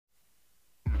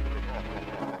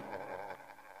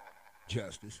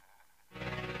Justice.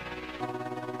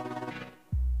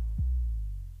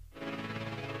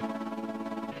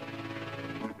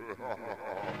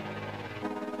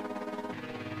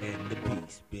 And the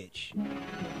peace, bitch.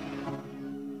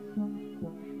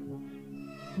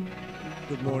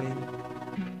 Good morning,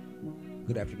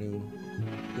 good afternoon,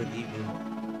 good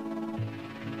evening,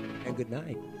 and good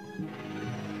night.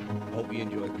 Hope you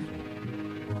enjoyed this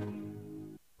one.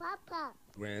 Papa,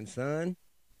 Grandson,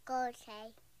 go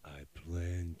say. I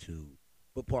plan to.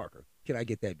 But Parker, can I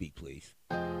get that beat, please?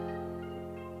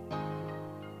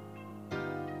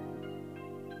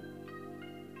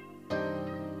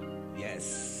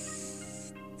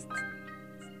 Yes.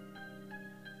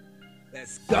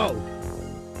 Let's go.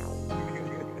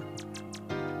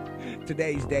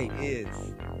 Today's date is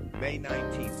May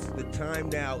 19th. The time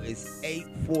now is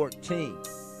 8:14.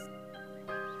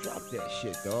 Drop that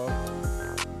shit, dog.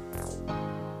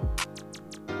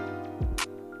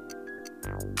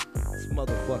 It's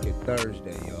motherfucking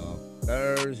Thursday, y'all.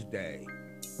 Thursday.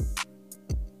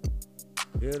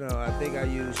 You know, I think I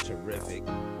used terrific,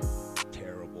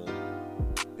 terrible.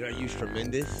 Did I use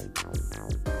tremendous?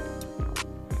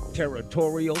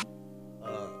 Territorial?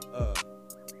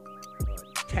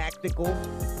 Tactical?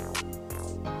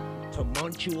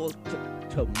 Tumultuous?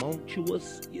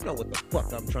 You know what the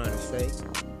fuck I'm trying to say.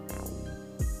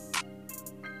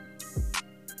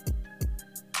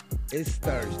 It's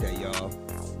Thursday, y'all.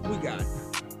 We got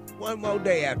one more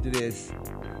day after this,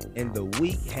 and the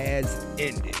week has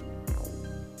ended.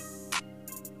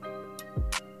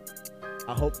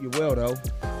 I hope you're well, though.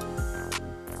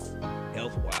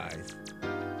 Health-wise.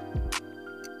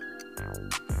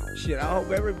 Shit, I hope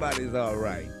everybody's all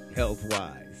right,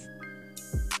 health-wise.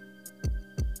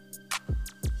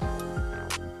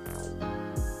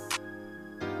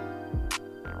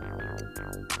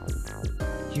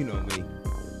 You know me.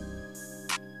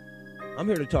 I'm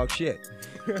here to talk shit.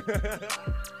 And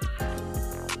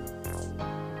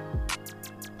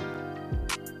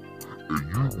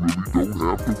you really don't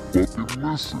have to fucking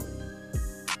listen.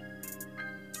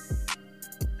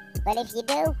 But if you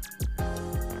do,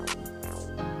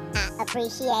 I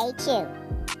appreciate you.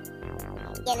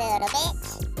 You little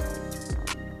bitch.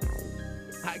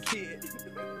 I kid.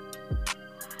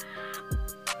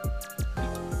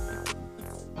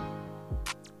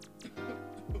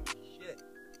 Shit.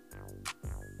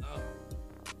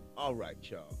 All right,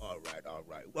 y'all. All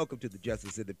right. Welcome to the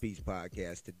Justice and the Peace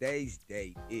podcast. Today's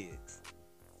date is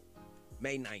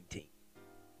May 19th.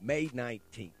 May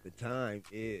 19th. The time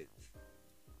is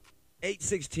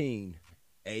 8:16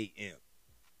 a.m.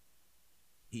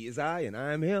 He is I, and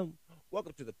I am him.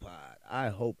 Welcome to the pod. I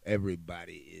hope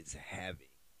everybody is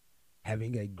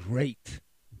having a great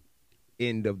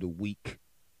end of the week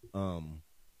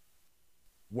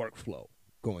workflow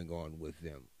going on with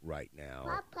them right now.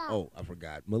 Papa. Oh, I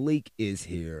forgot. Malik is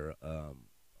here.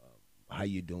 How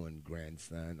you doing,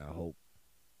 grandson? I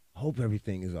hope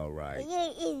everything is all right.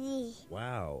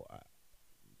 Wow.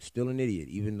 Still an idiot,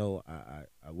 even though I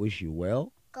wish you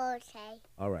well. Go say.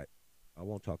 All right. I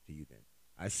won't talk to you then.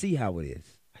 I see how it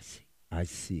is. I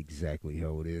see exactly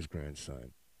how it is,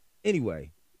 grandson.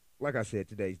 Anyway, like I said,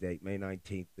 today's date, May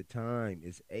 19th. The time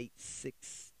is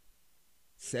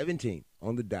 8:17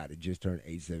 on the dot. It just turned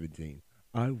 8:17.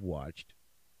 I watched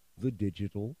the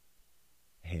digital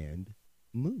hand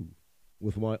move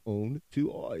with my own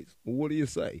two eyes. What do you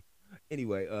say?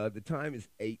 Anyway, the time is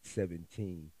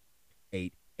 8:17,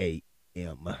 8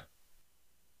 a.m.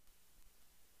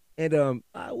 And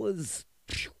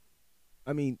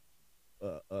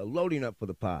loading up for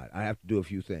the pod. I have to do a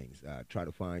few things. Try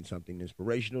to find something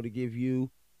inspirational to give you,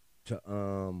 to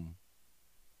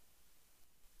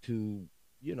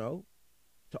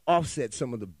offset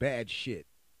some of the bad shit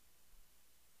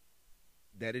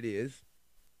that it is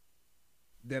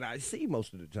that I see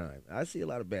most of the time. I see a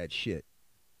lot of bad shit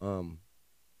on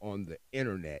the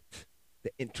internet.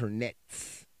 The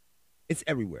internets. It's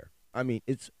everywhere. I mean,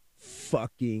 it's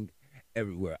fucking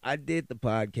everywhere. I did a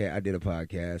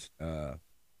podcast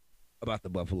about the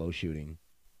Buffalo shooting,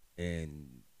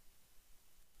 and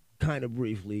kind of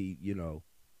briefly,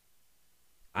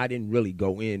 I didn't really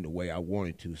go in the way I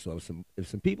wanted to. So if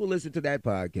some people listen to that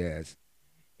podcast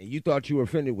and you thought you were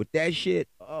offended with that shit,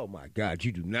 oh my God,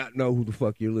 you do not know who the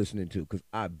fuck you're listening to, because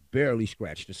I barely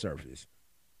scratched the surface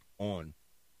on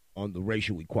the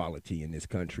racial equality in this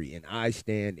country, and I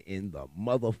stand in the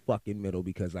motherfucking middle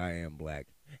because I am black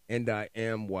and I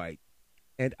am white,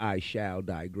 and I shall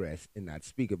digress and not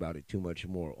speak about it too much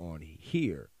more on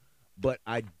here. But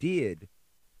I did,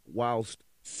 whilst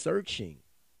searching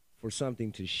for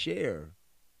something to share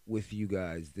with you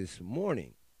guys this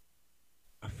morning,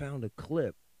 I found a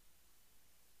clip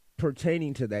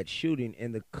pertaining to that shooting,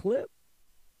 and the clip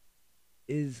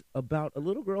is about a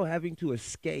little girl having to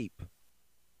escape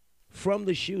from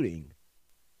the shooting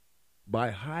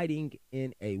by hiding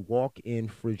in a walk-in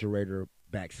refrigerator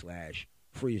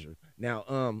 / freezer.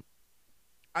 Now,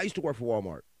 I used to work for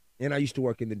Walmart, and I used to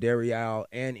work in the dairy aisle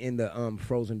and in the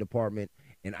frozen department,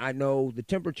 and I know the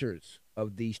temperatures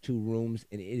of these two rooms,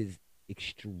 and it is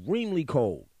extremely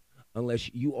cold unless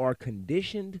you are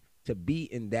conditioned to be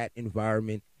in that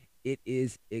environment. It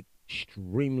is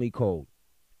extremely cold.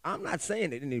 I'm not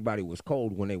saying that anybody was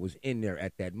cold when they was in there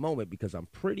at that moment, because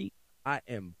I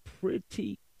am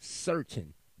pretty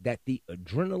certain that the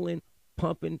adrenaline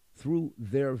pumping through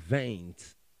their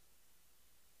veins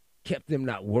kept them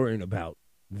not worrying about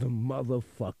the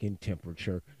motherfucking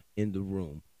temperature in the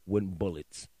room when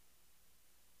bullets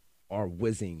are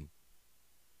whizzing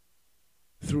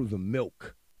through the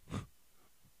milk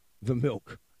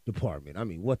department. I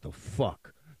mean, what the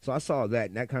fuck? So I saw that,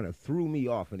 and that kind of threw me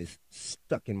off, and it's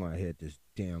stuck in my head this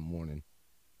damn morning.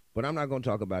 But I'm not going to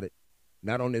talk about it.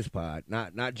 Not on this pod.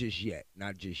 Not just yet.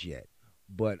 Not just yet.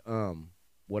 But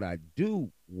what I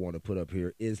do want to put up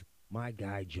here is my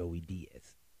guy, Joey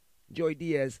Diaz. Joey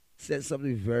Diaz said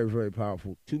something very, very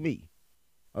powerful to me.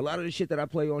 A lot of the shit that I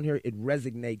play on here, it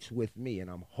resonates with me, and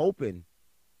I'm hoping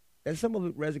that some of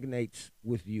it resonates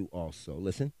with you also.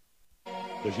 Listen.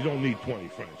 Because you don't need 20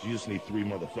 friends. You just need 3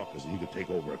 motherfuckers, and you can take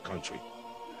over a country.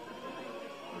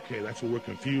 Okay, that's what we're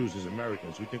confused as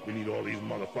Americans. We think we need all these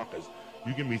motherfuckers.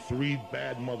 You give me 3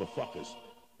 bad motherfuckers,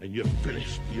 and you're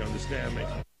finished. You understand me?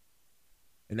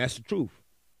 And that's the truth.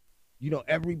 You know,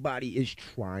 everybody is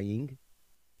trying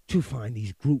to find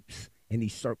these groups and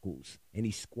these circles and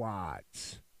these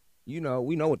squads. You know,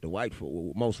 we know what the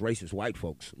most racist white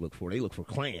folks look for. They look for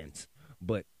clans.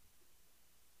 But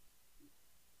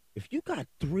if you got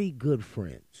 3 good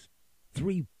friends,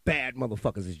 3 bad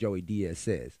motherfuckers, as Joey Diaz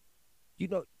says, you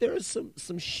know, there's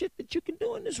some shit that you can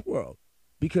do in this world.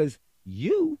 Because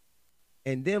you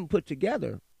and them put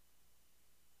together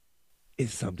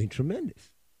is something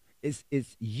tremendous.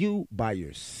 It's you by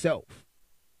yourself.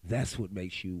 That's what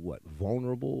makes you,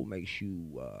 vulnerable, makes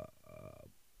you,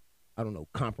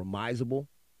 compromisable.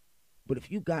 But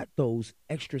if you got those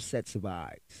extra sets of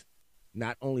eyes,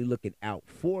 not only looking out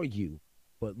for you,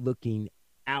 but looking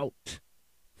out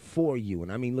for you.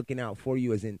 And I mean looking out for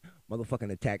you as in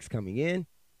motherfucking attacks coming in.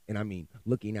 And I mean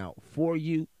looking out for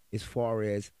you as far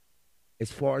as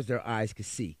their eyes can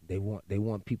see. They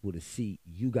want people to see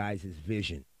you guys'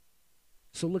 vision.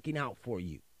 So looking out for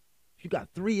you. If you got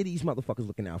 3 of these motherfuckers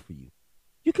looking out for you,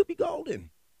 you could be golden.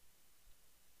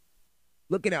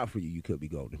 Looking out for you, you could be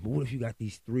golden. But what if you got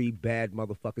these 3 bad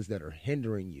motherfuckers that are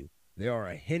hindering you? They are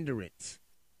a hindrance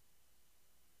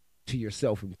to your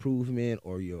self-improvement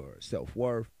or your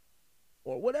self-worth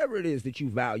or whatever it is that you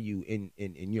value in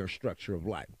your structure of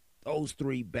life. Those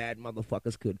 3 bad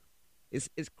motherfuckers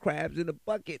it's crabs in a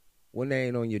bucket when they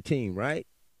ain't on your team, right?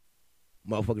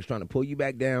 Motherfuckers trying to pull you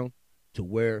back down to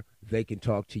where they can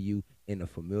talk to you in a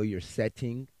familiar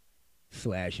setting /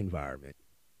 environment.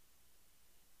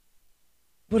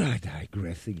 But I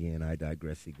digress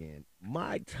again.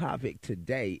 My topic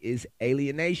today is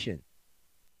alienation.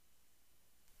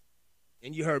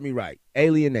 And you heard me right.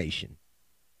 Alienation.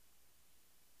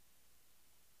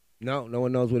 No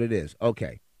one knows what it is.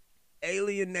 Okay.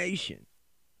 Alienation.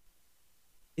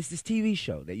 It's this TV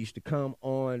show that used to come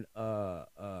on,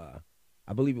 I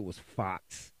believe it was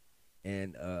Fox.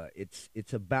 And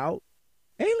it's about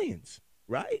aliens,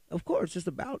 right? Of course, it's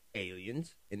about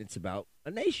aliens, and it's about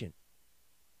a nation.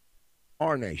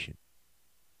 Our nation.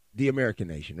 The American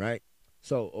nation, right?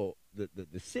 So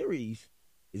the series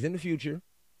is in the future.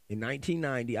 In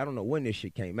 1990, I don't know when this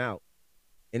shit came out,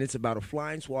 and it's about a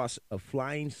flying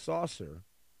saucer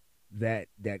that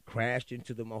crashed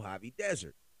into the Mojave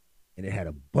Desert, and it had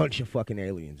a bunch of fucking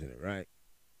aliens in it, right?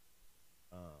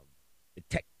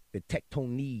 The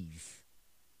Tectonese,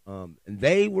 and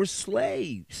they were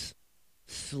slave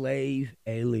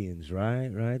aliens,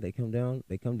 right? They come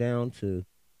down to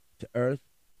Earth,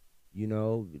 you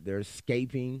know, they're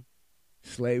escaping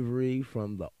slavery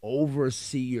from the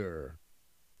overseer.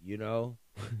 You know,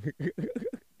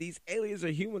 these aliens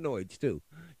are humanoids too,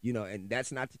 you know, and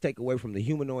that's not to take away from the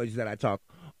humanoids that I talk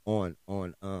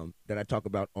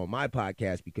about on my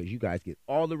podcast, because you guys get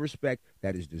all the respect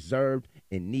that is deserved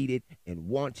and needed and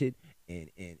wanted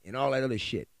and all that other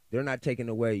shit. They're not taking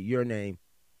away your name,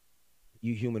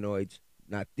 you humanoids,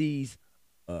 not these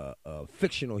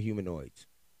fictional humanoids.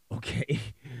 Okay.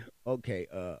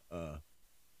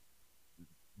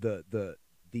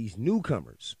 These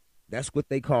newcomers. That's what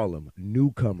they call them,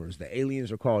 newcomers. The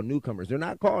aliens are called newcomers. They're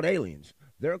not called aliens.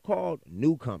 They're called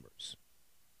newcomers,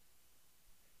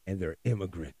 and they're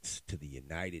immigrants to the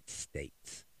United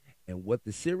States. And what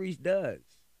the series does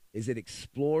is it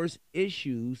explores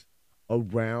issues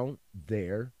around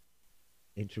their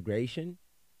integration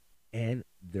and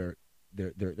their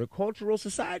cultural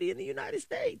society in the United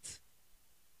States.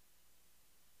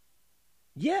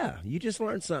 Yeah, you just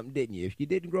learned something, didn't you? If you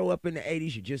didn't grow up in the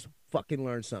 80s, you just fucking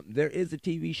learned something. There is a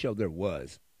TV show, there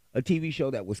was a TV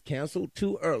show that was canceled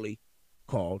too early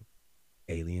called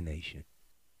Alienation.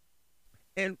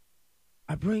 And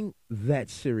I bring that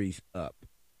series up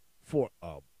for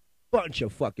a bunch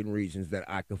of fucking reasons that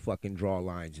I could fucking draw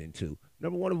lines into.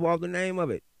 Number one of all, the name of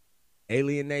it,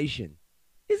 Alienation.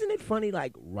 Isn't it funny,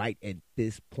 like, right at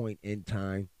this point in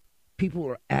time, people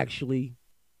are actually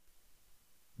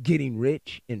getting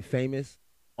rich and famous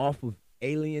off of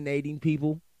alienating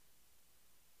people?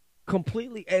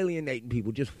 Completely alienating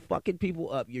people, just fucking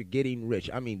people up. You're getting rich.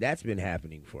 I mean, that's been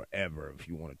happening forever if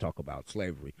you want to talk about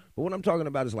slavery. But what I'm talking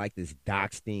about is like this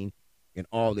doxing and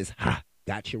all this,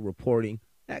 gotcha reporting,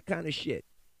 that kind of shit.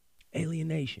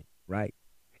 Alienation, right?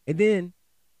 And then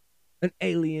an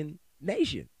alien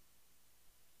nation.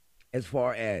 As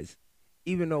far as,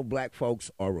 even though black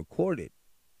folks are recorded,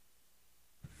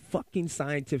 fucking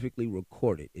scientifically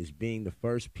recorded as being the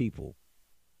first people,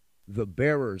 the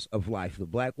bearers of life. The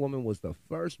black woman was the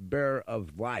first bearer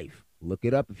of life. Look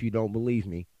it up if you don't believe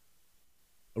me.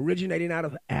 Originating out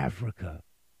of Africa,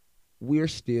 we're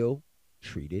still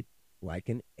treated like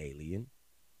an alien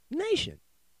nation.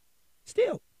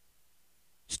 Still.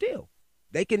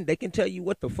 They can tell you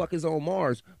what the fuck is on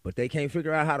Mars, but they can't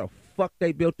figure out how the fuck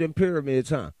they built them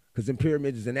pyramids, huh? Because them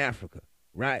pyramids is in Africa,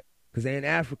 right? Because they in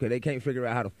Africa, they can't figure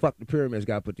out how the fuck the pyramids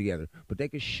got put together. But they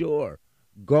can sure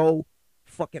go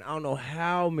fucking, I don't know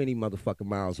how many motherfucking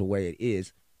miles away it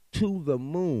is, to the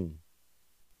moon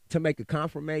to make a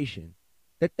confirmation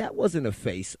that that wasn't a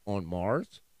face on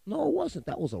Mars. No, it wasn't.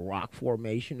 That was a rock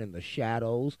formation in the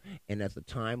shadows, and at the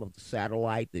time of the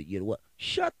satellite, that, you know what?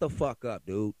 Shut the fuck up,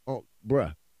 dude. Oh,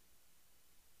 bruh.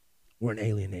 We're an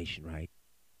alienation, right?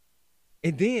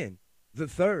 And then the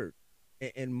third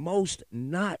and most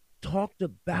not talked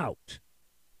about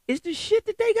is the shit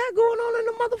that they got going on in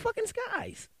the motherfucking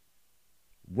skies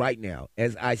right now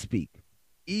as I speak.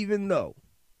 Even though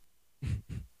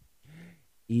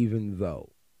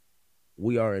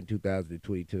we are in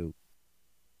 2022,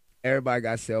 everybody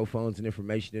got cell phones and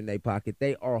information in their pocket.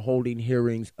 They are holding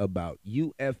hearings about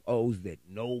UFOs that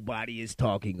nobody is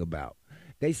talking about.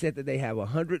 They said that they have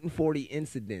 140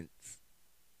 incidents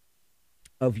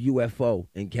of UFO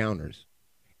encounters,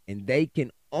 and they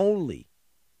can only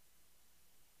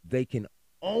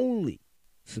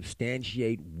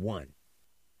substantiate one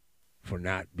for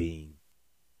not being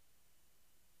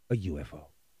a UFO.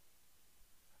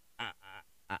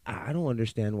 I don't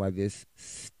understand why this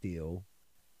still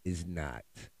is not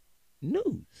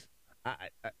news. I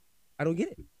don't get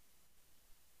it.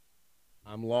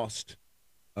 I'm lost.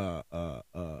 I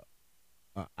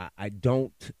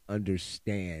don't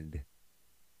understand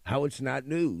how it's not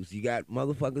news. You got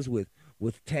motherfuckers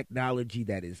with technology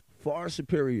that is far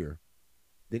superior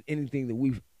than anything that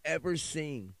we've ever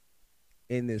seen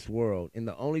in this world. And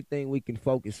the only thing we can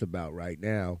focus about right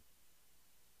now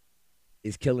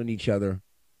is killing each other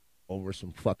over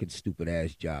some fucking stupid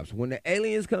ass jobs. When the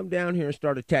aliens come down here and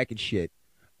start attacking shit,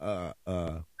 oh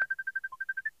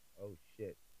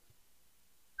shit.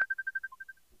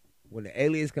 When the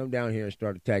aliens come down here and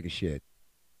start attacking shit,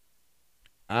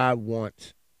 I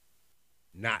want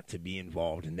not to be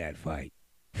involved in that fight.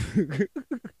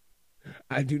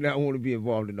 I do not want to be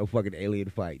involved in no fucking alien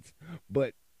fights.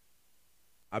 But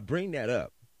I bring that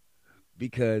up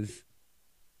because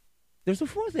there's a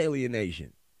fourth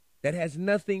alienation that has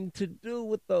nothing to do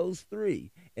with those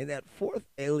three. And that fourth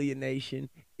alienation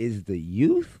is the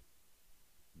youth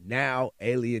now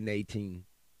alienating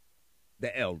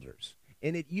the elders.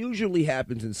 And it usually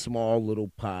happens in small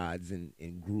little pods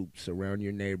and groups around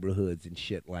your neighborhoods and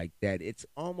shit like that. It's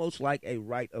almost like a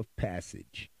rite of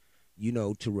passage, you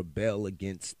know, to rebel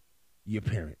against your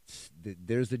parents.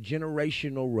 There's a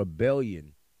generational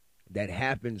rebellion that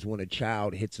happens when a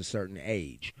child hits a certain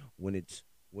age. When it's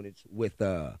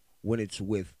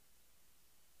with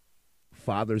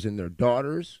fathers and their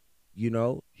daughters, you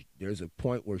know, there's a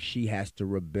point where she has to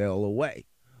rebel away.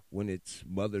 When it's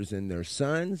mothers and their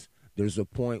sons, there's a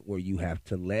point where you have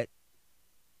to let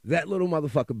that little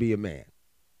motherfucker be a man.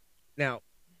 Now,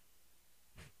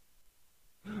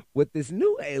 with this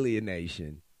new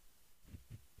alienation,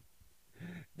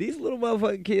 these little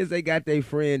motherfucking kids, they got their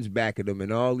friends backing them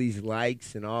and all these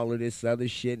likes and all of this other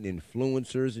shit and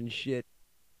influencers and shit.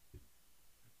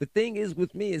 The thing is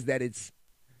with me is that it's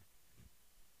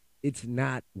it's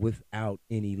not without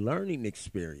any learning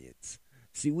experience.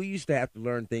 See, we used to have to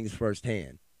learn things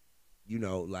firsthand. You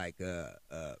know,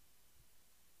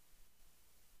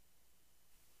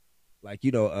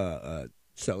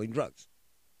 selling drugs.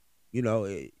 You know,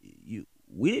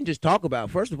 we didn't just talk about.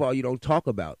 First of all, you don't talk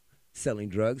about selling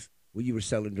drugs. When you were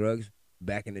selling drugs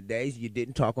back in the days, you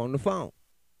didn't talk on the phone.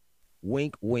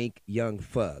 Wink, wink, young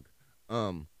thug.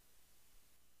 And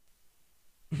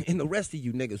the rest of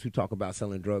you niggas who talk about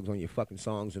selling drugs on your fucking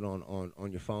songs and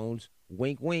on your phones,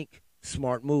 wink, wink,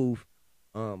 smart move.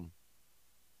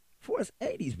 For us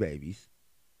 80s babies,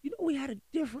 you know, we had a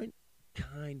different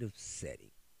kind of setting.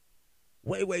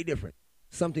 Way, way different.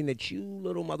 Something that you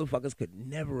little motherfuckers could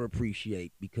never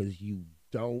appreciate because you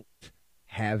don't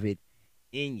have it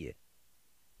in you.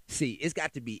 See, it's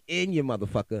got to be in you,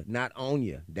 motherfucker, not on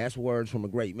you. That's words from a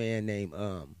great man named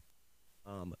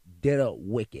Didda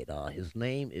Wicked. His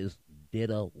name is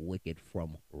Didda Wicked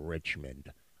from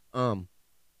Richmond.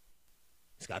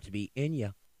 It's got to be in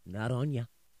you, not on you.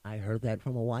 I heard that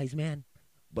from a wise man.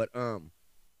 But for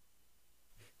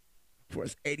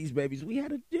us 80s babies, we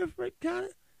had a different kind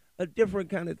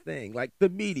of thing, like the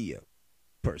media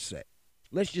per se.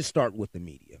 Let's just start with the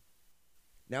media.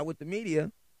 Now with the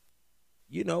media,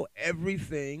 you know,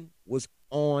 everything was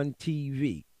on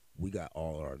TV. We got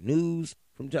all our news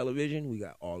from television. We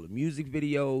got all the music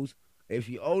videos. If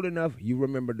you're old enough, you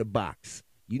remember the box.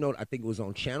 You know, I think it was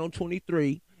on Channel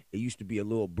 23. It used to be a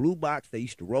little blue box. They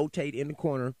used to rotate in the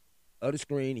corner of the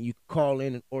screen, and you could call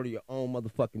in and order your own.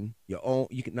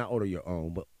 You could not order your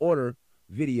own, but order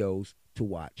videos to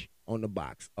watch on the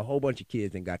box. A whole bunch of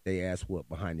kids and got their ass whooped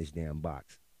behind this damn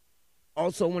box.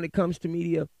 Also, when it comes to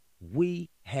media, we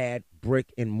had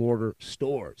brick and mortar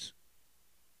stores.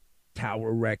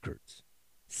 Tower Records,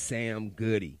 Sam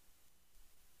Goody,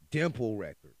 Dimple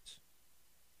Records.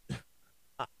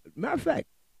 Matter of fact,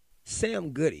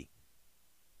 Sam Goody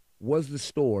was the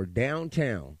store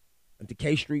downtown at the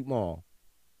K Street Mall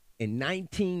in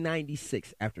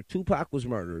 1996. After Tupac was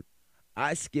murdered,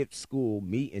 I skipped school.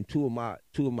 Me and two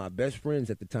of my best friends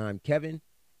at the time, Kevin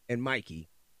and Mikey.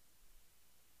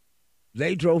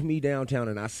 They drove me downtown,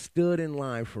 and I stood in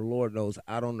line for Lord knows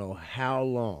I don't know how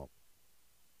long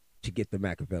to get the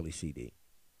Machiavelli CD.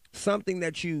 Something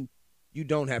that you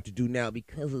don't have to do now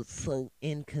because it's so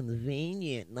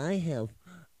inconvenient, and I have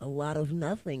a lot of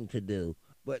nothing to do.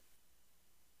 But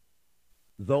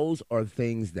those are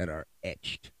things that are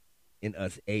etched in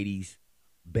us 80s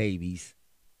babies'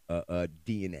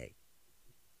 DNA.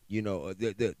 You know,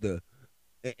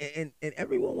 and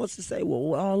everyone wants to say,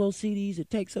 well, all those CDs,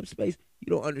 it takes up space. You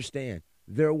don't understand.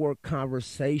 There were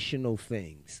conversational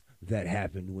things that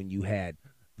happened when you had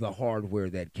the hardware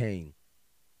that came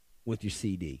with your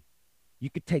CD. You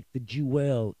could take the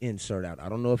Jewel insert out. I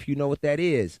don't know if you know what that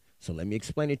is, so let me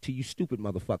explain it to you stupid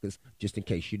motherfuckers, just in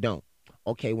case you don't.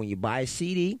 Okay, when you buy a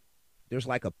CD, there's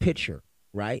like a picture,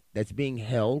 right, that's being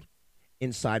held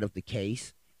inside of the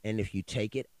case, and if you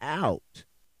take it out,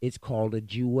 it's called a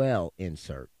Jewel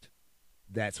insert.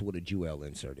 That's what a Jewel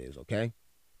insert is, okay?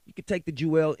 You could take the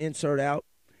Jewel insert out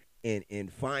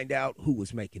and find out who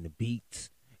was making the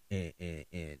beats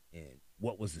and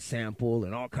what was the sample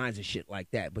and all kinds of shit like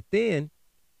that. But then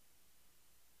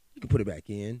you can put it back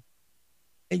in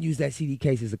and use that CD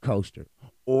case as a coaster.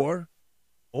 Or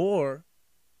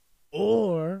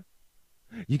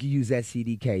you can use that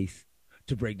CD case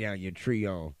to break down your tree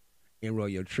on and roll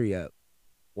your tree up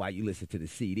while you listen to the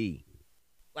CD.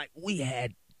 Like, we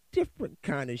had different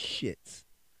kind of shits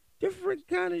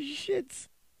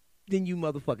than you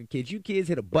motherfucking kids. You kids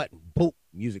hit a button, boop,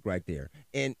 music right there.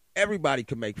 And everybody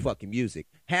can make fucking music.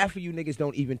 Half of you niggas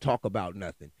don't even talk about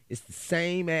nothing. It's the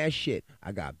same ass shit.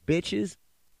 I got bitches,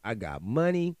 I got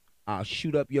money, I'll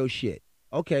shoot up your shit.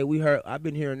 Okay, I've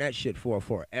been hearing that shit for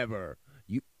forever.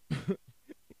 You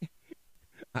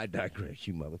I digress,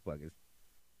 you motherfuckers.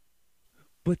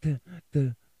 But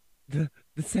the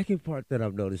second part that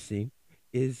I'm noticing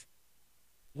is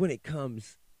when it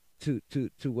comes to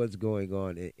what's going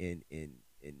on in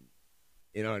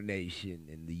our nation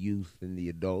and the youth and the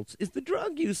adults is the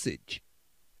drug usage.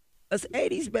 Us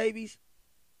 80s babies,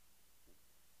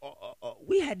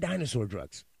 we had dinosaur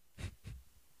drugs,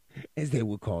 as they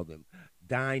would call them.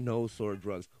 Dinosaur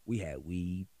drugs. We had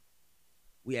weed,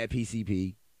 we had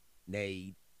PCP,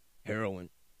 nade, heroin,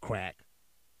 crack,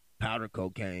 powder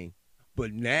cocaine.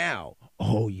 But now,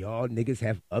 y'all niggas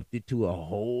have upped it to a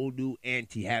whole new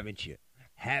ante, haven't you?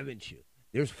 Haven't you?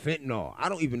 There's fentanyl. I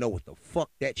don't even know what the fuck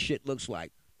that shit looks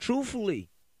like. Truthfully,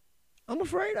 I'm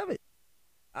afraid of it.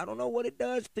 I don't know what it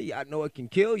does to you. I know it can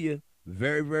kill you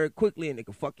very, very quickly, and it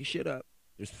can fuck your shit up.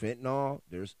 There's fentanyl.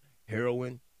 There's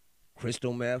heroin,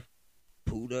 crystal meth,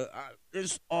 Puda.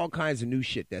 There's all kinds of new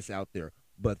shit that's out there.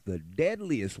 But the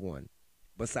deadliest one,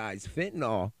 besides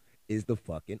fentanyl, is the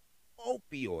fucking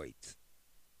opioids.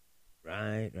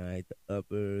 Right. The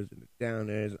uppers and the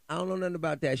downers. I don't know nothing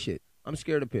about that shit. I'm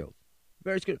scared of pills.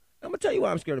 Very scared. I'm going to tell you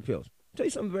why I'm scared of pills. I'll tell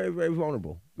you something very, very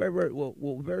vulnerable. Very,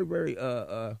 very, very,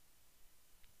 let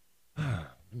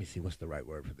me see, what's the right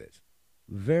word for this?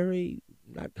 Very,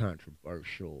 not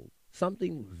controversial,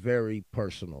 something very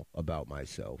personal about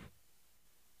myself.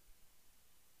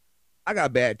 I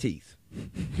got bad teeth.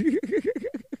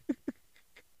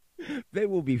 They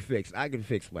will be fixed. I can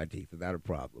fix my teeth without a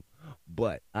problem.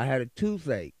 But I had a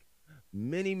toothache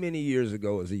many, many years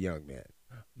ago as a young man.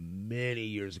 Many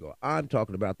years ago. I'm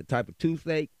talking about the type of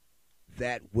toothache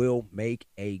that will make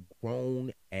a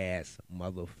grown-ass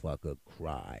motherfucker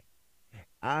cry.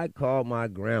 I called my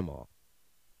grandma,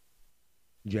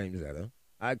 Jamesetta.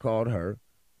 I called her,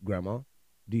 Grandma,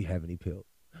 do you have any pills?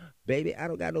 Baby, I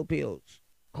don't got no pills.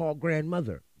 Call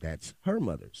grandmother. That's her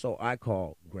mother. So I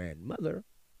called grandmother.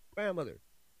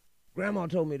 Grandma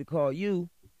told me to call you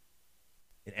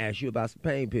and ask you about some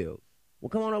pain pills. Well,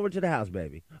 come on over to the house,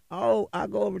 baby. Oh, I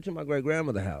go over to my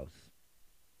great-grandmother's house,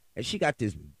 and she got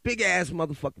this big-ass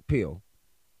motherfucking pill.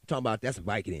 I'm talking about that's a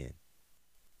Vicodin.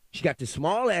 She got this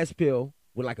small-ass pill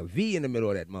with like a V in the middle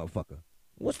of that motherfucker.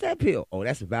 What's that pill? Oh,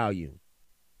 that's a Valium.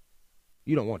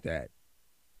 You don't want that.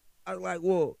 I was like,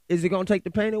 well, is it going to take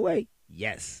the pain away?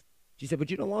 Yes. She said,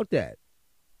 but you don't want that.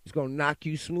 It's going to knock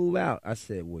you smooth out. I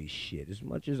said, well, shit, as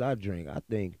much as I drink, I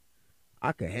think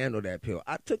I could handle that pill.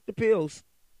 I took the pills.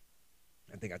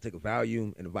 I think I took a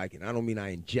Valium and a Vicodin. I don't mean I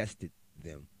ingested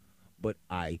them, but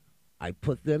I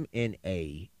put them in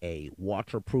a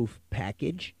waterproof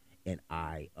package, and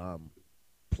I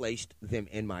placed them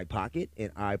in my pocket,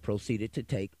 and I proceeded to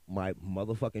take my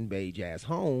motherfucking beige ass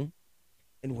home.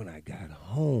 And when I got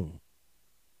home,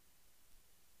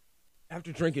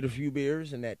 after drinking a few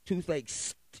beers, and that toothache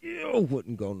still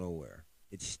wouldn't go nowhere.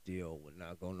 It still would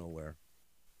not go nowhere.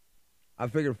 I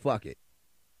figured, fuck it.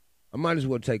 I might as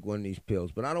well take one of these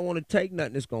pills, but I don't want to take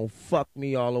nothing that's going to fuck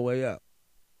me all the way up.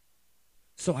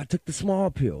 So I took the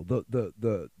small pill, the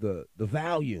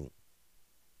Valium.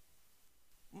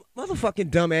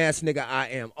 Motherfucking dumbass nigga I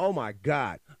am. Oh, my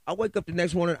God. I wake up the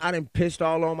next morning, I done pissed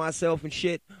all on myself and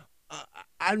shit.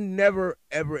 I never,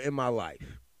 ever in my life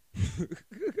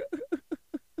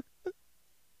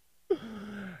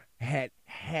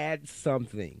had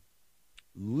something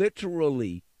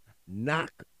literally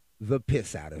knock the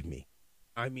piss out of me.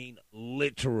 I mean,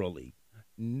 literally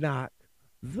knock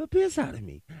the piss out of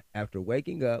me after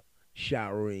waking up,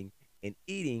 showering, and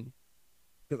eating.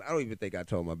 Because I don't even think I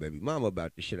told my baby mama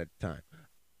about this shit at the time.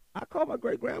 I called my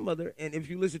great-grandmother, and if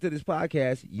you listen to this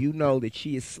podcast, you know that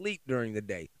she is asleep during the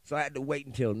day. So I had to wait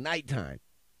until nighttime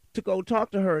to go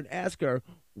talk to her and ask her,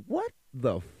 what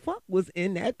the fuck was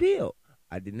in that pill?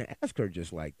 I didn't ask her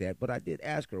just like that, but I did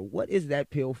ask her, what is that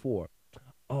pill for?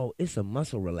 Oh, it's a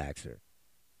muscle relaxer.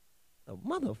 A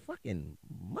motherfucking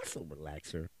muscle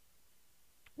relaxer?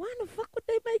 Why in the fuck would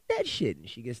they make that shit? And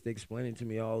she gets to explaining to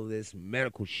me all this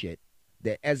medical shit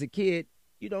that as a kid,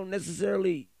 you don't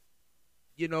necessarily,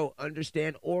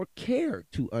 understand or care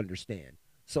to understand.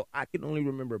 So I can only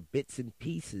remember bits and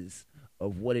pieces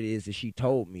of what it is that she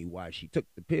told me why she took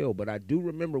the pill. But I do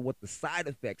remember what the side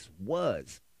effects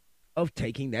was of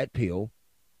taking that pill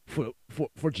for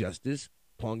Justice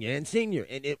Pyongyang Sr.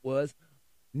 And it was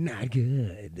not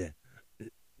good.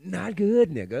 Not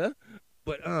good, nigga.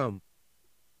 But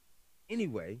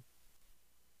anyway,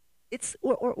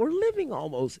 we're living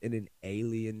almost in an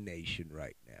alien nation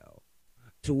right now,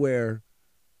 to where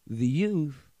the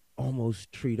youth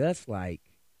almost treat us like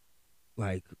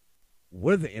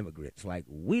we're the immigrants, like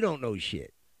we don't know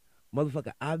shit.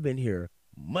 Motherfucker, I've been here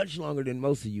much longer than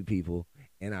most of you people,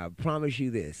 and I promise you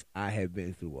this, I have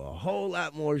been through a whole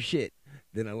lot more shit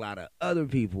than a lot of other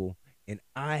people, and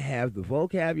I have the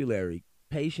vocabulary,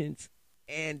 patience,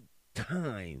 and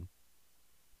time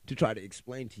to try to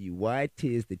explain to you why it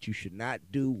is that you should not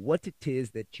do what it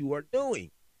is that you are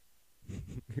doing.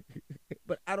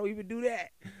 But I don't even do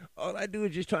that. All I do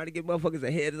is just trying to give motherfuckers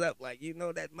a heads up, like,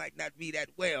 that might not be that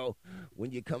well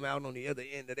when you come out on the other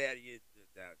end of that.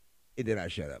 And then I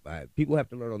shut up. People have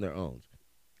to learn on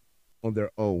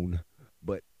their own.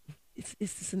 But it's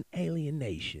just an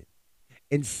alienation.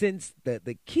 And since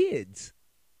the kids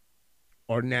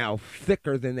are now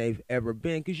thicker than they've ever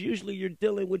been, because usually you're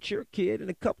dealing with your kid and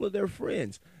a couple of their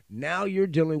friends. Now you're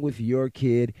dealing with your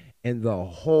kid and the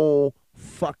whole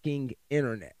fucking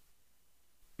internet.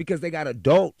 Because they got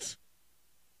adults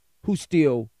who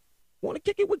still want to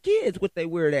kick it with kids with their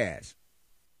weird ass.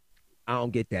 I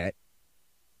don't get that.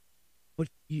 But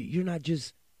you're not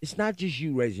just. It's not just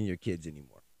you raising your kids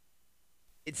anymore.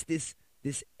 It's this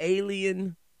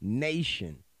alien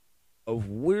nation of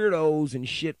weirdos and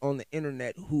shit on the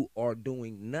internet who are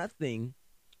doing nothing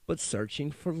but searching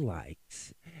for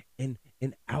likes and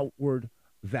outward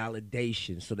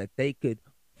validation so that they could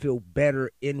feel better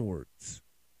inwards.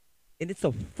 And it's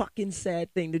a fucking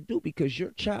sad thing to do because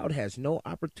your child has no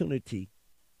opportunity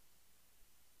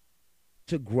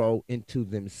to grow into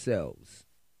themselves.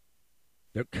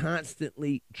 They're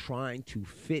constantly trying to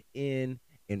fit in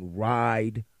and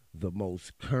ride the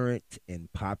most current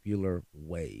and popular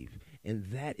wave.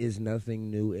 And that is nothing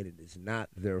new, and it is not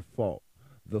their fault.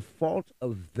 The fault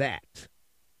of that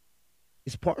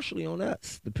is partially on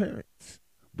us, the parents.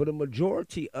 But a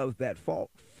majority of that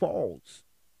fault falls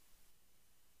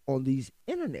on these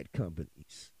internet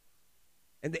companies.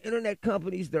 And the internet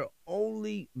companies, their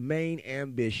only main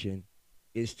ambition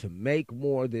is to make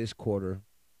more this quarter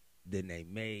than they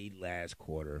made last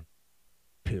quarter,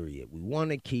 period. We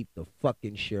want to keep the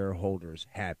fucking shareholders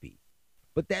happy.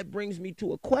 But that brings me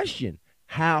to a question.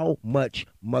 How much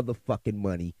motherfucking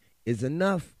money is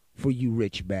enough for you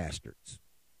rich bastards?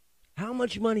 How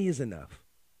much money is enough?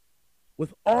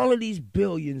 With all of these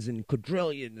billions and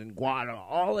quadrillions and guada,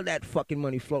 all of that fucking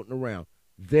money floating around,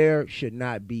 there should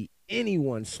not be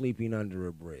anyone sleeping under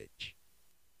a bridge.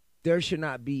 There should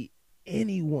not be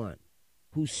anyone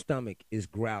whose stomach is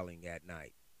growling at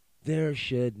night. There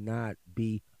should not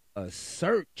be a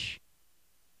search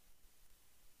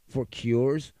for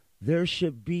cures. There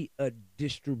should be a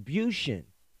distribution,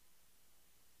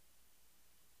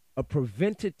 a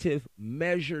preventative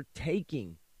measure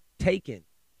taken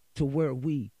to where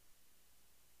we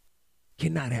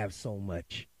cannot have so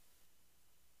much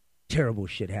terrible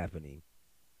shit happening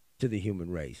to the human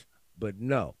race. But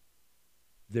no,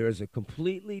 there is a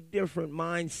completely different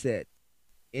mindset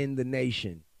in the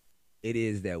nation it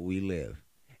is that we live.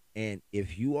 And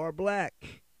if you are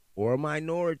black or a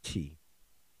minority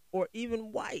or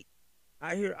even white,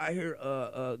 I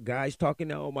hear guys talking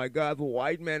now, oh my God, the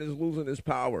white man is losing his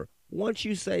power. Once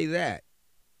you say that,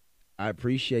 I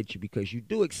appreciate you because you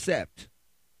do accept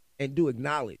and do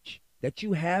acknowledge that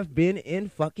you have been in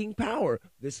fucking power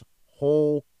this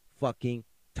whole fucking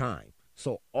time.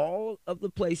 So all of the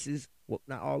places, well,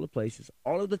 not all the places,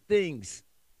 all of the things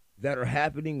that are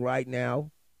happening right now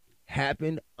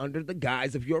happened under the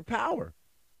guise of your power.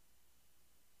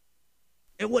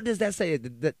 And what does that say?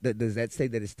 Does that say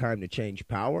that it's time to change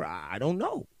power? I don't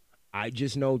know. I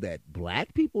just know that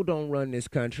black people don't run this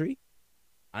country.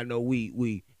 I know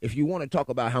we if you want to talk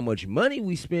about how much money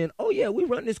we spend, oh yeah, we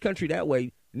run this country that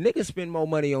way. Niggas spend more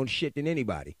money on shit than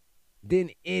anybody.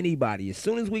 As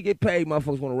soon as we get paid,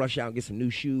 motherfuckers want to rush out and get some new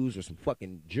shoes or some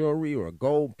fucking jewelry or a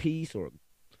gold piece or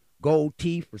gold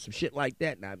teeth or some shit like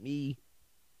that. Not me.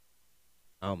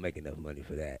 I don't make enough money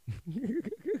for that.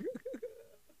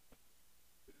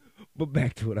 But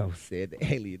back to what I was saying,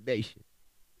 the alienation.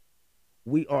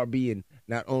 We are being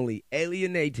not only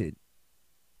alienated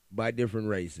by different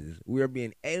races, we are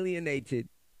being alienated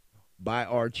by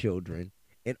our children.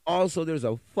 And also there's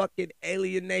a fucking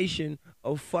alienation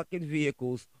of fucking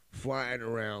vehicles flying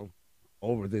around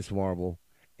over this marble.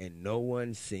 And no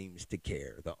one seems to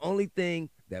care. The only thing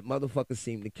that motherfuckers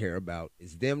seem to care about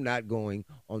is them not going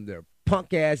on their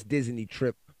punk-ass Disney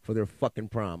trip for their fucking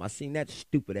prom. I seen that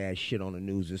stupid-ass shit on the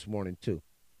news this morning, too.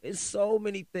 There's so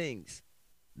many things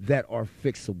that are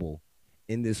fixable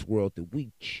in this world that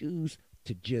we choose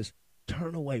to just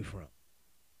turn away from.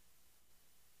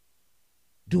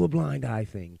 Do a blind eye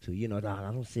thing, too. You know,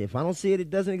 I don't see it. If I don't see it,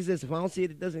 it doesn't exist. If I don't see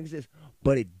it, it doesn't exist.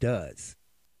 But it does.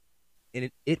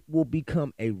 And it will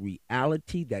become a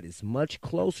reality that is much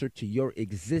closer to your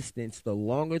existence the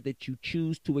longer that you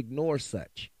choose to ignore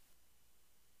such.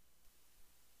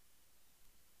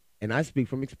 And I speak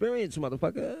from experience,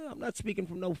 motherfucker. I'm not speaking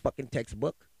from no fucking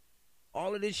textbook.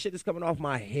 All of this shit is coming off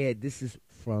my head. This is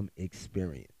from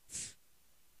experience.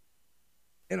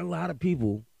 And a lot of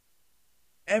people,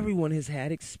 everyone has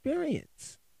had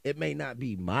experience. It may not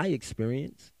be my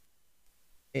experience.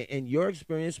 And your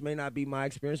experience may not be my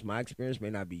experience. My experience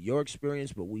may not be your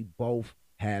experience, but we both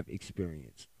have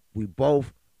experience. We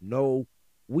both know,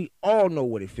 we all know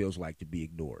what it feels like to be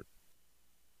ignored.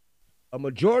 A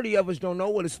majority of us don't know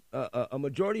what it's, a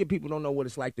majority of people don't know what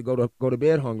it's like to go to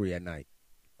bed hungry at night.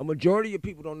 A majority of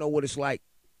people don't know what it's like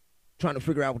trying to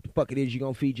figure out what the fuck it is you're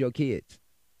going to feed your kids.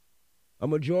 A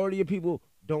majority of people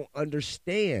don't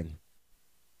understand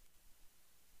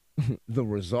the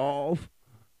resolve,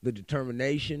 the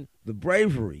determination, the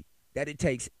bravery that it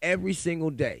takes every single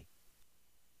day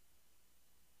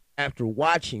after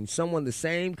watching someone the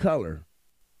same color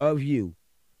of you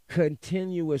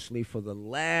continuously for the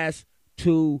last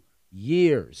 2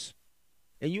 years.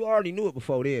 And you already knew it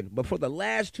before then, but for the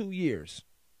last 2 years,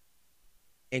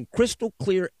 in crystal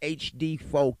clear HD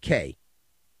 4K,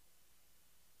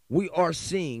 we are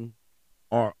seeing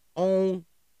our own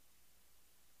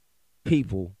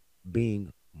people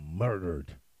being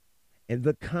murdered. And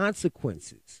the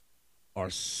consequences are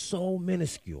so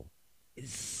minuscule.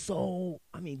 It's so,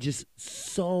 just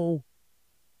so.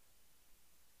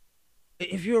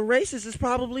 If you're a racist, it's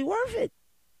probably worth it.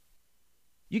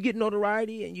 You get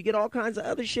notoriety and you get all kinds of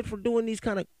other shit for doing these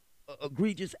kind of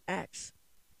egregious acts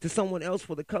to someone else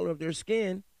for the color of their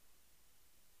skin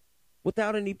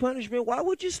without any punishment. Why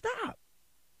would you stop?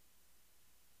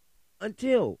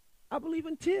 Until, and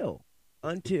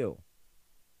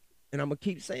I'm going to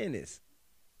keep saying this,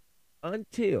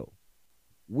 until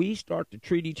we start to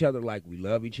treat each other like we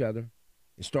love each other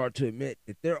and start to admit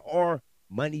that there are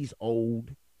monies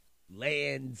owed,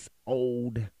 lands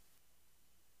owed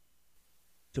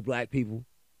to black people,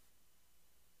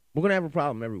 we're going to have a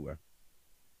problem everywhere.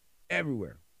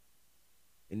 Everywhere.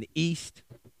 In the East,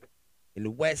 in the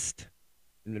West,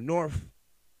 in the North,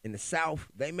 in the South.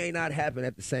 They may not happen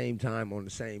at the same time on the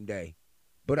same day.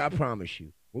 But I promise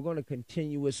you, we're going to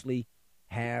continuously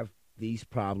have these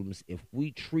problems if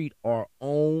we treat our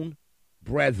own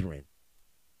brethren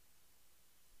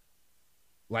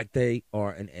like they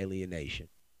are an alienation.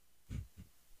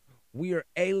 We are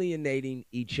alienating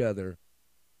each other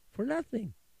for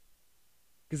nothing.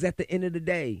 Because at the end of the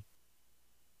day,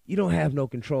 you don't have no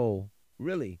control,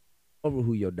 really, over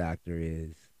who your doctor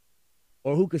is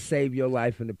or who could save your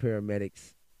life in the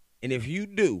paramedics. And if you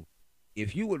do,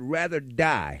 if you would rather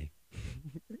die,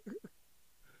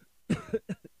 excuse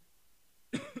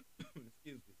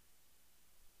me,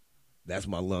 that's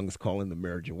my lungs calling the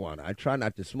marijuana. I try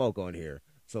not to smoke on here,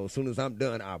 so as soon as I'm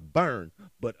done, I burn.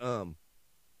 But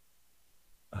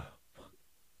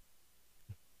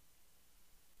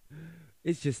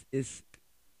it's just it's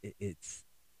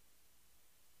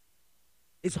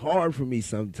hard for me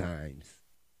sometimes.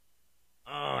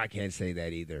 Oh, I can't say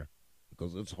that either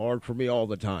because it's hard for me all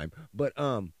the time. But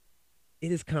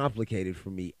it is complicated for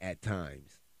me at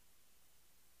times.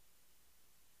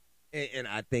 And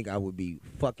I think I would be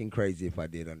fucking crazy if I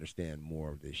did understand more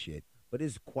of this shit. But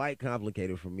it's quite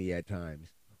complicated for me at times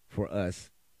for us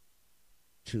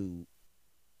to,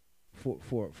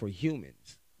 for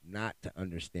humans not to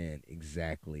understand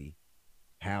exactly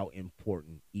how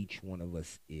important each one of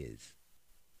us is.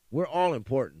 We're all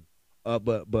important.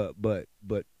 But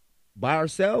by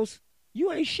ourselves,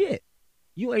 you ain't shit.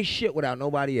 You ain't shit without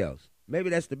nobody else. Maybe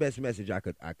that's the best message I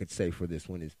could say for this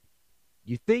one is,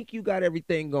 you think you got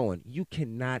everything going. You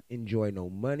cannot enjoy no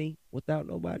money without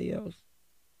nobody else.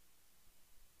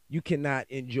 You cannot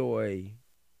enjoy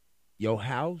your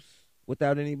house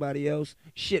without anybody else.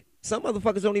 Shit, some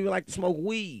motherfuckers don't even like to smoke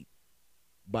weed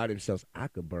by themselves. I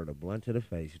could burn a blunt to the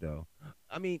face, though.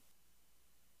 I mean,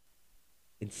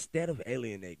 instead of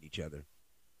alienating each other,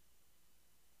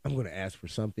 I'm going to ask for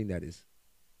something that is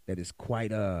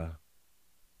quite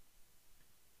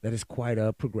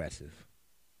progressive.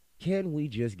 Can we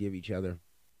just give each other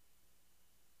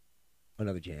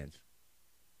another chance?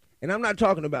 And I'm not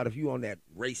talking about if you on that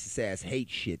racist ass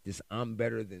hate shit, this I'm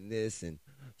better than this and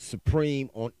supreme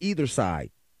on either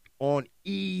side. On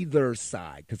either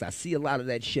side. Because I see a lot of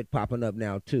that shit popping up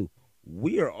now too.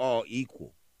 We are all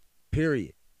equal.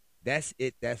 Period. That's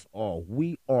it. That's all.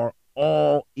 We are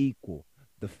all equal.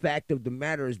 The fact of the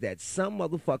matter is that some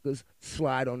motherfuckers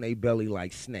slide on their belly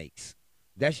like snakes.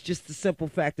 That's just the simple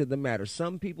fact of the matter.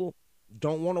 Some people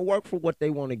don't want to work for what they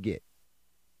want to get.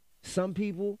 Some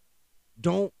people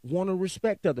don't want to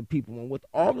respect other people. And with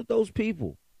all of those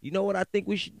people, you know what I think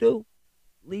we should do?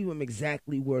 Leave them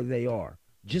exactly where they are.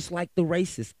 Just like the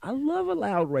racists. I love a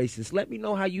loud racist. Let me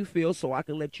know how you feel so I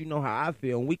can let you know how I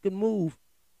feel. And we can move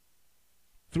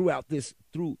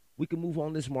we can move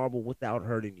on this marble without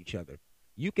hurting each other.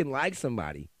 You can like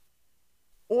somebody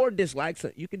or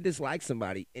you can dislike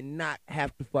somebody and not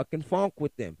have to fucking funk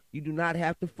with them. You do not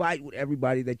have to fight with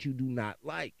everybody that you do not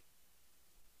like.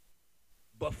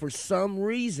 But for some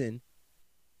reason,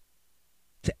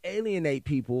 to alienate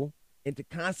people and to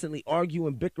constantly argue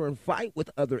and bicker and fight with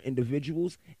other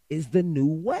individuals is the new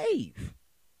wave.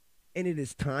 And it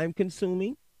is time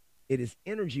consuming. It is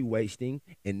energy wasting.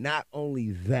 And not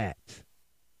only that,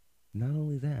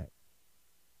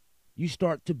 you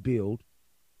start to build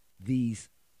these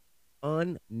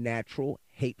unnatural,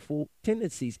 hateful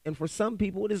tendencies. And for some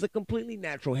people, it is a completely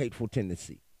natural, hateful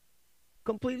tendency.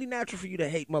 Completely natural for you to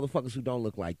hate motherfuckers who don't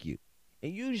look like you.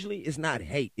 And usually it's not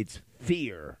hate, it's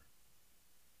fear.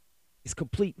 It's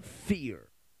complete fear.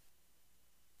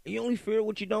 And you only fear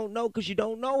what you don't know because you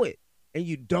don't know it. And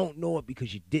you don't know it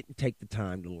because you didn't take the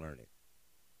time to learn it.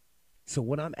 So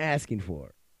what I'm asking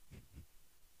for,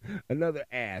 another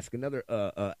ass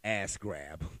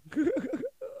grab.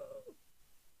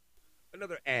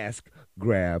 Another ask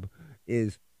grab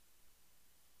is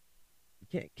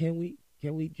can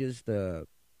we just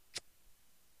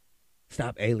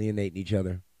stop alienating each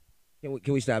other?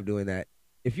 Can we stop doing that?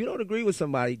 If you don't agree with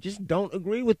somebody, just don't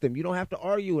agree with them. You don't have to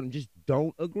argue with them. Just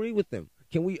don't agree with them.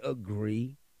 Can we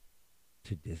agree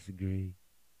to disagree?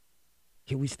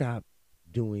 Can we stop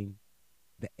doing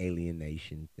the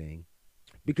alienation thing?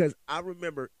 Because I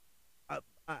remember,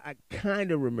 I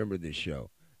kind of remember this show.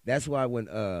 That's why when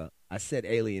I said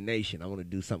alienation, I want to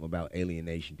do something about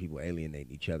alienation, people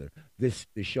alienating each other.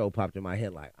 The show popped in my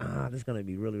head like, this is going to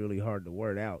be really, really hard to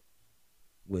word out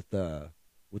with the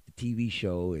TV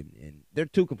show, and they're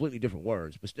two completely different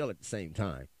words, but still at the same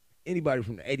time. Anybody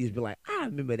from the 80s be like, I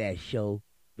remember that show.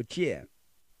 But yeah,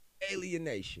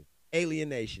 alienation.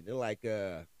 They're like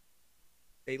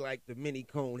they like the mini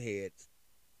cone heads.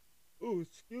 Ooh,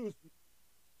 excuse me.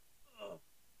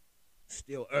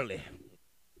 Still early.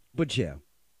 But yeah.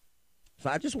 So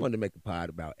I just wanted to make a pod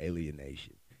about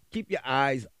alienation. Keep your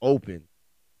eyes open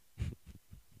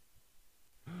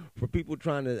for people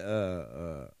trying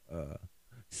to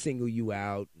single you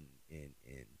out and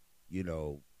you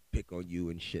know, pick on you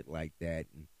and shit like that.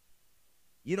 And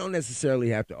you don't necessarily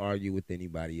have to argue with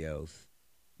anybody else.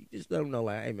 You just let them know,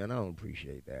 like, hey, man, I don't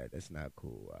appreciate that. That's not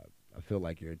cool. I feel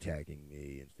like you're attacking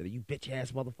me instead of you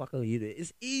bitch-ass motherfucker.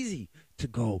 It's easy to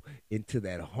go into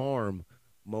that harm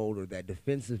mode or that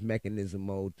defensive mechanism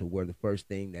mode to where the first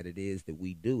thing that it is that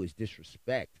we do is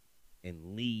disrespect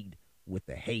and lead with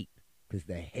the hate. Because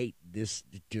the hate, just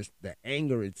the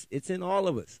anger, it's in all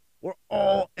of us. We're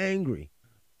all angry,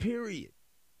 period.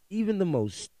 Even the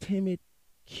most timid,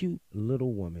 cute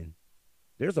little woman,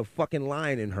 there's a fucking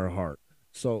lion in her heart.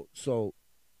 So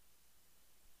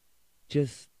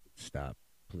just stop,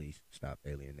 please. Stop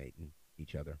alienating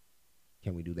each other.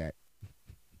 Can we do that?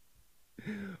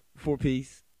 For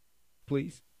peace,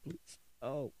 please.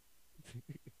 Oh.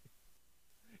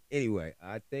 Anyway,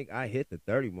 I think I hit the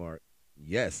 30 mark.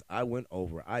 Yes, I went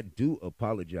over. I do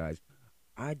apologize.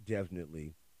 I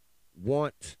definitely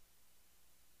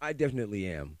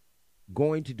am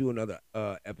going to do another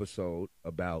episode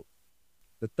about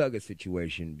the Thugger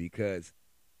situation because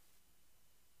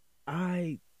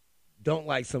I don't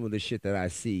like some of the shit that I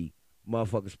see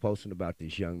motherfuckers posting about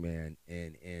this young man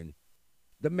and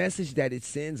the message that it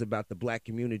sends about the black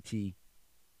community.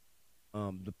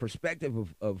 The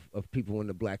perspective of people in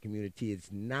the black community is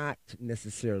not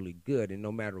necessarily good. And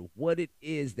no matter what it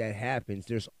is that happens,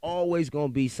 there's always going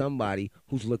to be somebody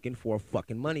who's looking for a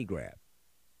fucking money grab.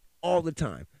 All the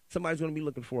time. Somebody's going to be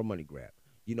looking for a money grab.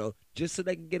 You know, just so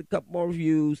they can get a couple more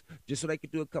views, just so they can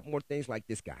do a couple more things like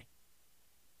this guy.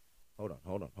 Hold on.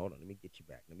 Let me get you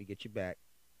back.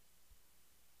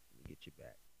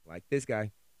 Like this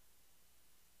guy.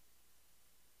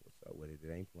 What's up with it?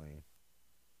 It ain't playing.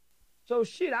 So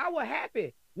shit, I was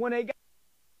happy when they got.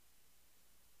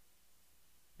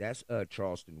 That's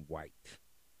Charleston White.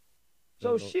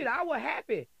 So shit, I was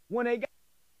happy when they got.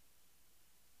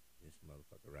 This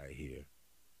motherfucker right here.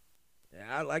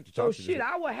 Yeah, I like to talk to shit,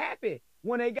 I was happy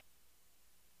when they got.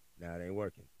 Nah, it ain't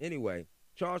working. Anyway,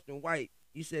 Charleston White,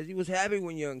 he says he was happy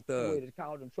when Young Thug. It's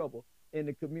causing trouble in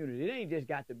the community. It ain't just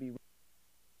got to be.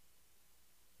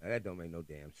 Now, that don't make no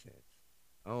damn sense.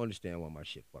 I don't understand why my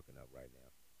shit fucking up right now.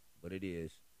 But it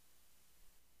is.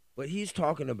 But he's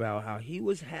talking about how he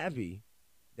was happy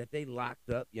that they locked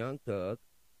up Young Thug,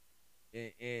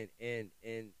 and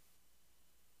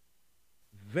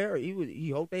he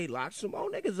hoped they locked some more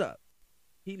niggas up.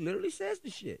 He literally says the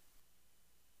shit,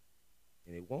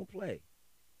 and it won't play.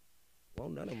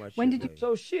 Won't none of my shit. When did you?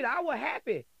 So shit, I was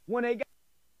happy when they got.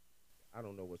 I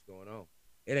don't know what's going on.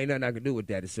 It ain't nothing I can do with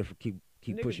that except for keep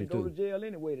pushing through. Go to jail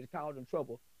anyway. That's causing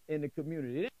trouble in the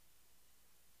community.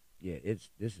 Yeah, this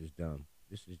is dumb.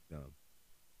 This is dumb.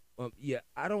 Yeah,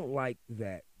 I don't like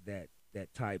that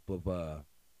type of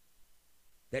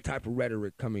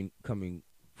rhetoric coming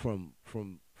from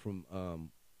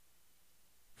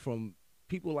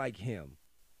people like him.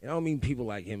 And I don't mean people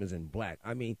like him as in black.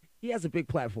 I mean, he has a big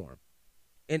platform.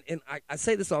 And I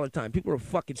say this all the time. People are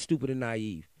fucking stupid and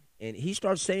naive. And he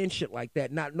starts saying shit like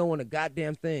that, not knowing a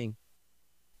goddamn thing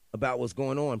about what's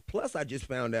going on. Plus, I just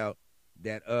found out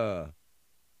that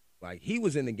like he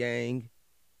was in the gang,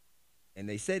 and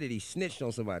they said that he snitched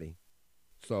on somebody.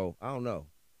 So I don't know.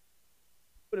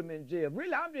 Put him in jail.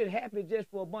 Really, I'm just happy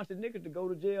for a bunch of niggas to go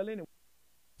to jail anyway.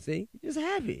 See, you're just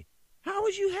happy. How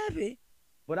was you happy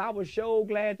But I was so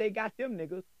glad they got them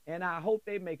niggas, and I hope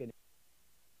they making it.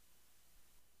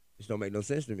 This don't make no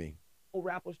sense to me.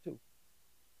 Rappers too.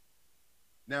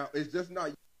 Now it's just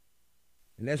not.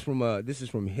 And that's from this is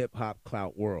from Hip Hop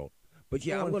Clout World. But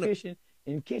yeah, I'm gonna fishing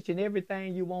and catching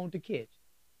everything you want to catch.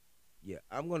 Yeah,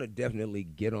 I'm gonna definitely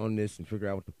get on this and figure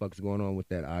out what the fuck's going on with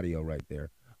that audio right there.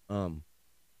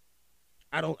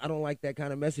 I don't like that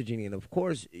kind of messaging, and of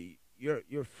course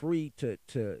you're free to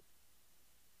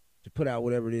put out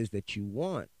whatever it is that you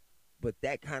want, but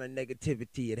that kind of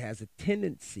negativity, it has a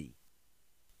tendency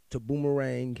to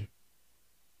boomerang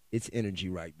its energy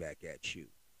right back at you.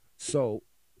 So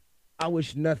I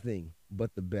wish nothing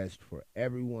but the best for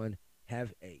everyone.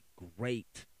 Have a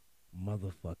great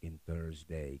motherfucking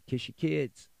Thursday. Kiss your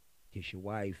kids, kiss your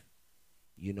wife.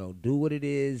 You know, do what it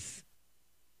is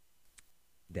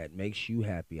that makes you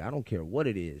happy. I don't care what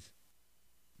it is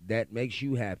that makes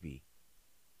you happy.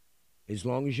 As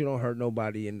long as you don't hurt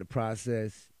nobody in the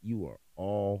process, you are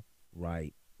all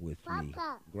right with me.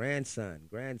 Papa. Grandson,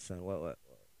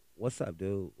 what's up,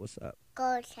 dude? What's up?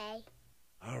 Go say.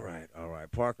 All right.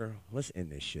 Parker, let's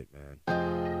end this shit, man.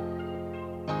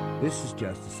 This is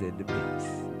Justice Said the Peace.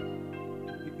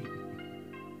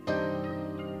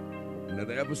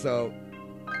 Another episode.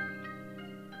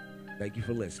 Thank you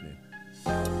for listening.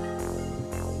 If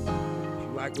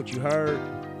you like what you heard,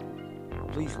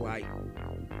 please like,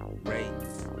 rate,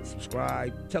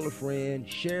 subscribe, tell a friend,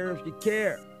 share if you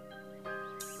care.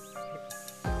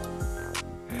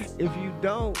 If you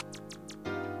don't,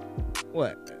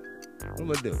 what? What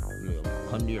am I gonna do? I'm gonna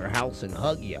come to your house and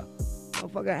hug you.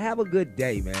 Motherfucker, have a good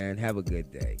day, man. Have a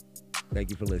good day.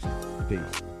 Thank you for listening.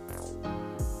 Peace.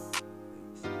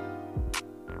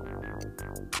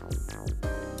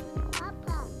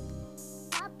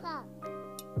 Papa.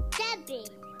 Debbie.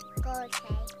 Go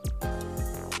say.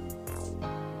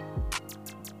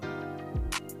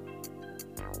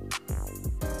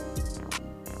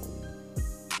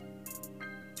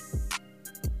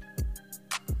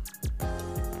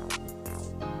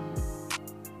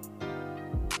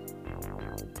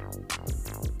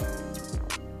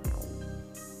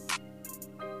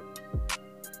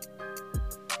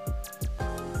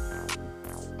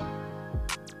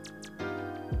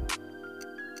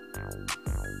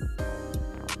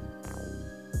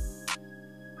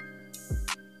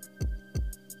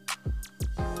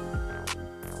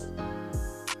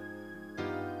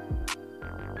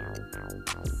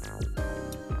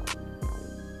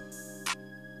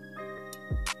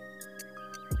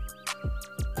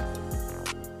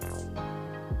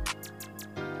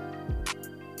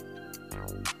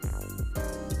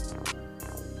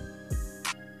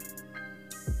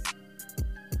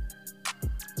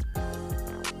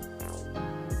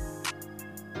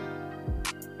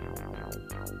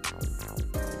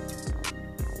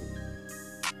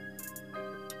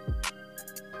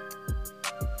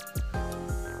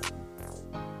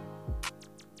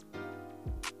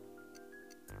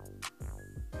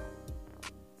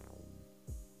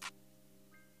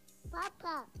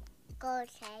 Papa. Go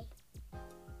say.